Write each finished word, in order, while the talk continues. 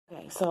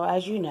so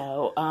as you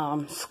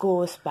know,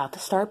 school is about to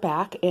start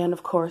back, and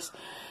of course,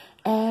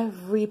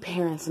 every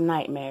parent's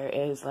nightmare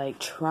is like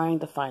trying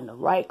to find the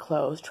right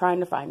clothes, trying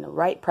to find the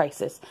right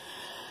prices.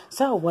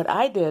 So what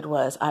I did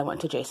was I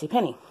went to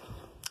JCPenney,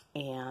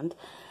 and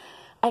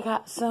I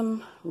got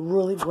some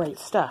really great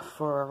stuff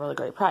for a really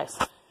great price.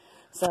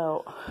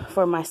 So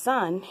for my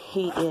son,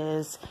 he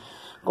is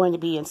going to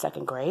be in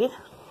 2nd grade.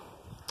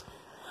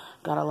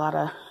 Got a lot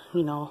of,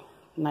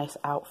 nice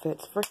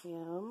outfits for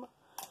him.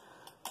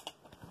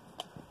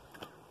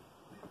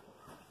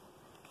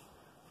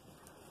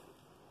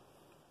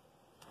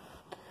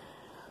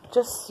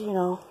 Just,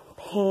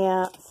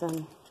 pants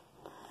and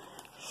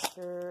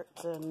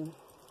shirts and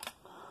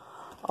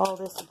all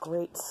this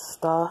great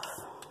stuff.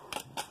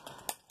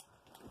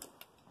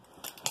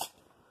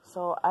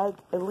 So I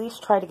at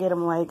least try to get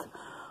him like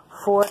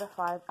 4 to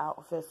 5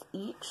 outfits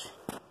each.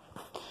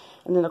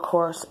 And then of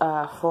course,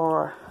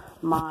 for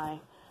my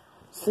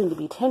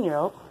soon-to-be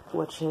 10-year-old,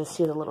 which is,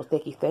 she's a little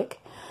thick.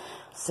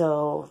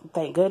 So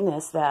thank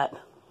goodness that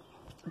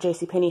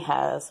JCPenney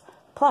has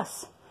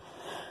plus.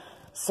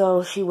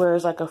 So she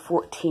wears like a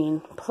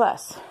 14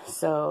 plus.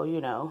 So,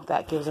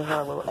 that gives her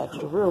a little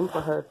extra room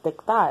for her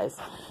thick thighs.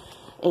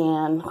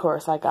 And of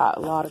course, I got a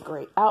lot of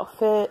great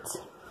outfits.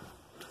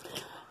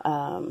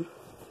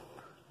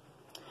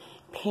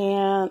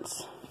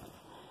 Pants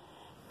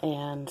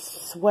and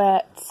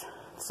sweats.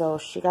 So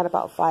she got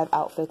about 5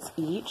 outfits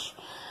each.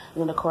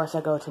 And then of course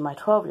I go to my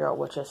 12-year-old,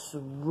 which is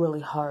really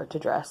hard to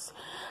dress.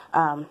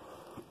 I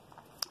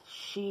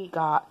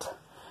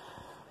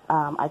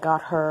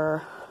got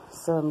her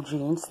some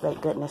jeans.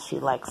 Thank goodness she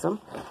likes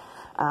them.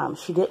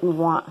 She didn't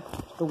want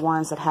the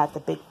ones that had the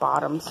big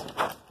bottoms.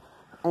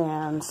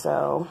 And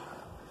so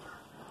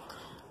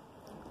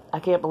I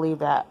can't believe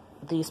that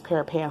these pair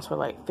of pants were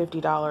like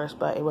 $50,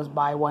 but it was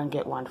buy one,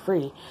 get one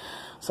free.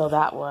 So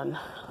that one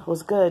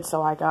was good.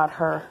 So I got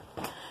her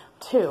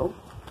 2.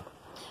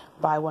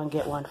 Buy one,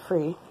 get one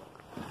free.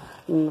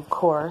 And of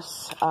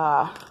course,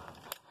 I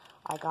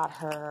got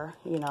her,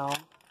 a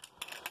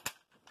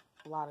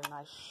lot of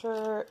nice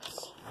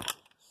shirts,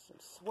 some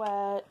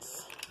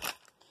sweats.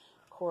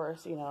 Of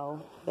course,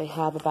 they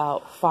have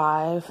about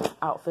 5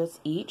 outfits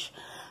each.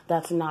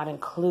 That's not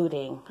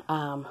including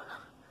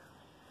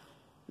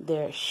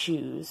their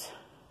shoes.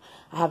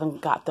 I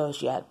haven't got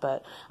those yet,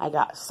 but I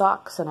got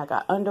socks and I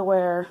got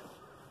underwear.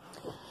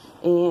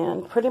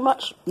 And pretty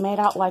much made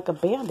out like a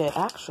bandit,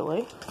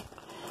 actually.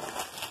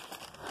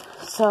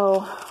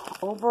 So,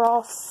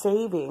 overall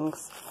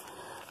savings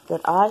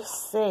that I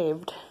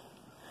saved,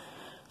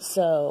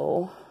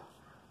 so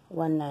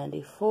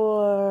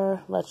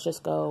 $194, let's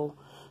just go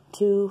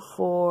 2,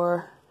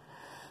 4,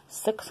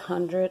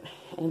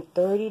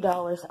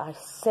 $630 I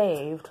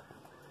saved,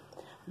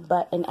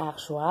 but in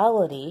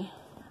actuality,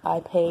 I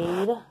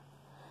paid,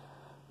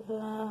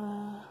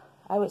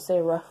 I would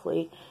say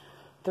roughly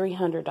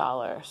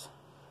 $300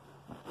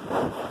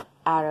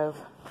 out of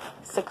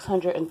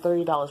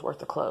 $630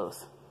 worth of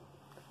clothes.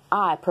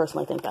 I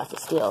personally think that's a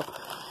steal.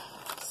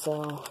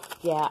 So,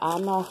 yeah,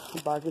 I'm a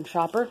bargain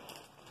shopper.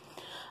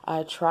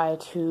 I try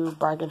to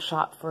bargain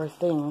shop for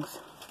things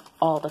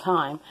all the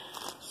time.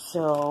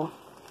 So,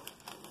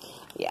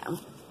 yeah.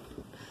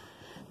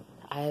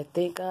 I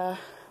think the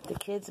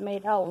kids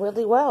made out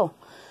really well.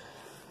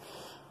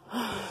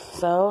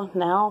 So,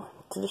 now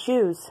to the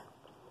shoes.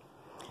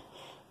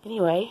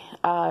 Anyway,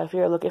 if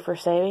you're looking for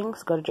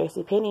savings, go to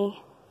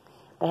JCPenney.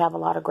 They have a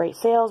lot of great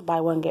sales.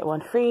 Buy one, get one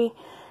free.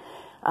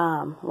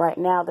 Right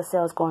now, the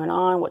sale's going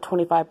on with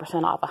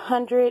 25% off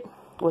 100,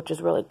 which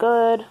is really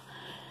good.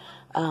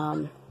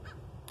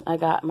 I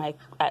got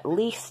at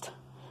least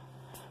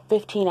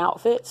 15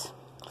 outfits,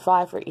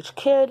 5 for each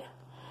kid.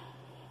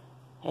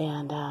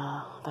 And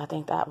I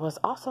think that was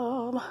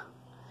awesome.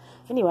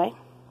 Anyway,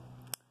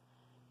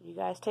 you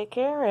guys take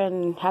care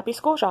and happy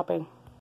school shopping.